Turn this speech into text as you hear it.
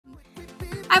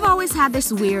I've always had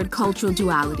this weird cultural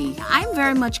duality. I'm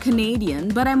very much Canadian,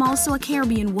 but I'm also a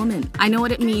Caribbean woman. I know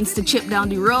what it means to chip down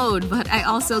the road, but I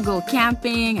also go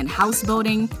camping and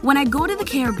houseboating. When I go to the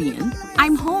Caribbean,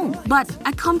 I'm home, but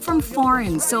I come from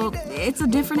foreign, so it's a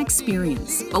different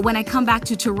experience. But when I come back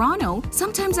to Toronto,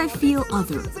 sometimes I feel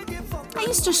other. I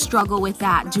used to struggle with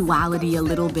that duality a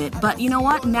little bit, but you know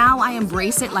what? Now I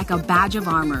embrace it like a badge of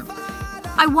armor.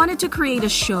 I wanted to create a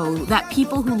show that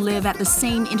people who live at the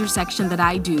same intersection that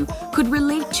I do could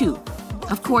relate to.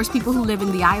 Of course, people who live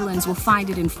in the islands will find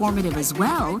it informative as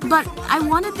well, but I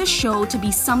wanted the show to be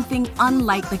something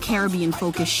unlike the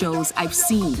Caribbean-focused shows I've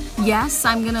seen. Yes,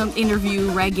 I'm gonna interview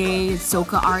reggae,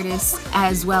 soca artists,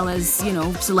 as well as,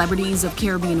 celebrities of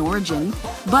Caribbean origin,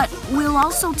 but we'll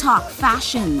also talk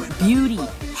fashion, beauty,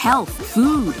 health,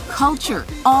 food, culture,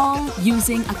 all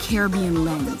using a Caribbean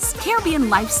lens. Caribbean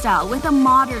lifestyle with a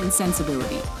modern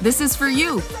sensibility. This is for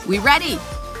you. We ready?